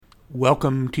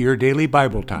Welcome to your daily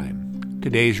Bible time.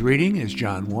 Today's reading is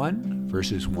John 1,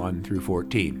 verses 1 through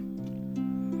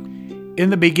 14. In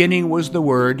the beginning was the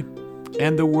Word,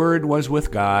 and the Word was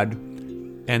with God,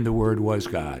 and the Word was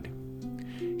God.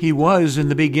 He was in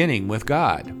the beginning with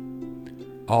God.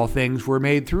 All things were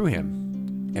made through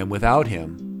him, and without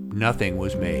him nothing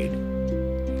was made.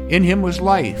 In him was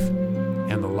life,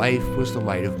 and the life was the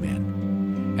light of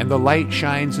men. And the light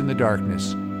shines in the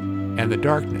darkness, and the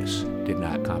darkness did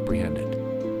not comprehend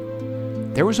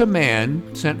it. There was a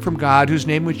man sent from God whose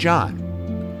name was John.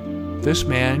 This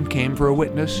man came for a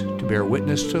witness, to bear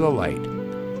witness to the light,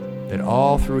 that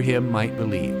all through him might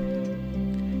believe.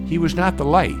 He was not the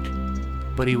light,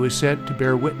 but he was sent to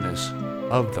bear witness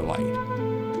of the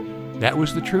light. That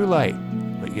was the true light,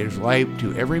 that gives light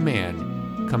to every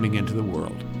man coming into the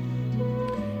world.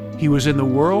 He was in the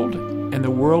world, and the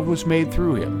world was made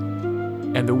through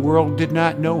him, and the world did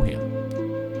not know him.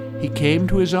 He came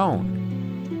to his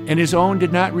own, and his own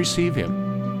did not receive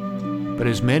him. But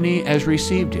as many as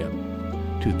received him,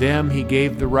 to them he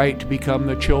gave the right to become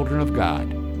the children of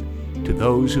God, to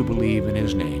those who believe in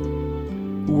his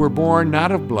name, who were born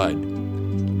not of blood,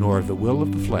 nor of the will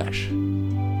of the flesh,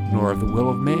 nor of the will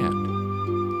of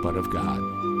man, but of God.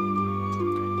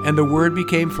 And the Word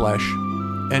became flesh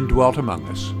and dwelt among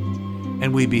us,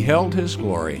 and we beheld his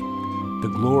glory,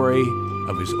 the glory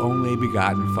of his only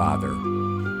begotten Father,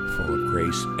 full of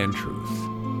grace and truth.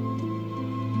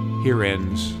 Here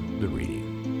ends the reading.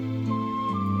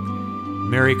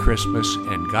 Merry Christmas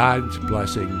and God's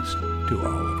blessings to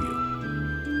all of you.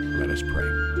 Let us pray.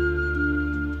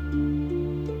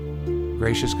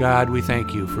 Gracious God, we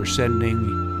thank you for sending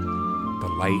the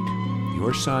light,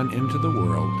 your Son, into the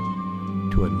world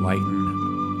to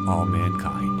enlighten all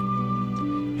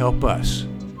mankind. Help us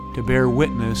to bear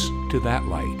witness to that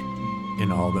light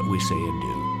in all that we say and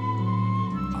do.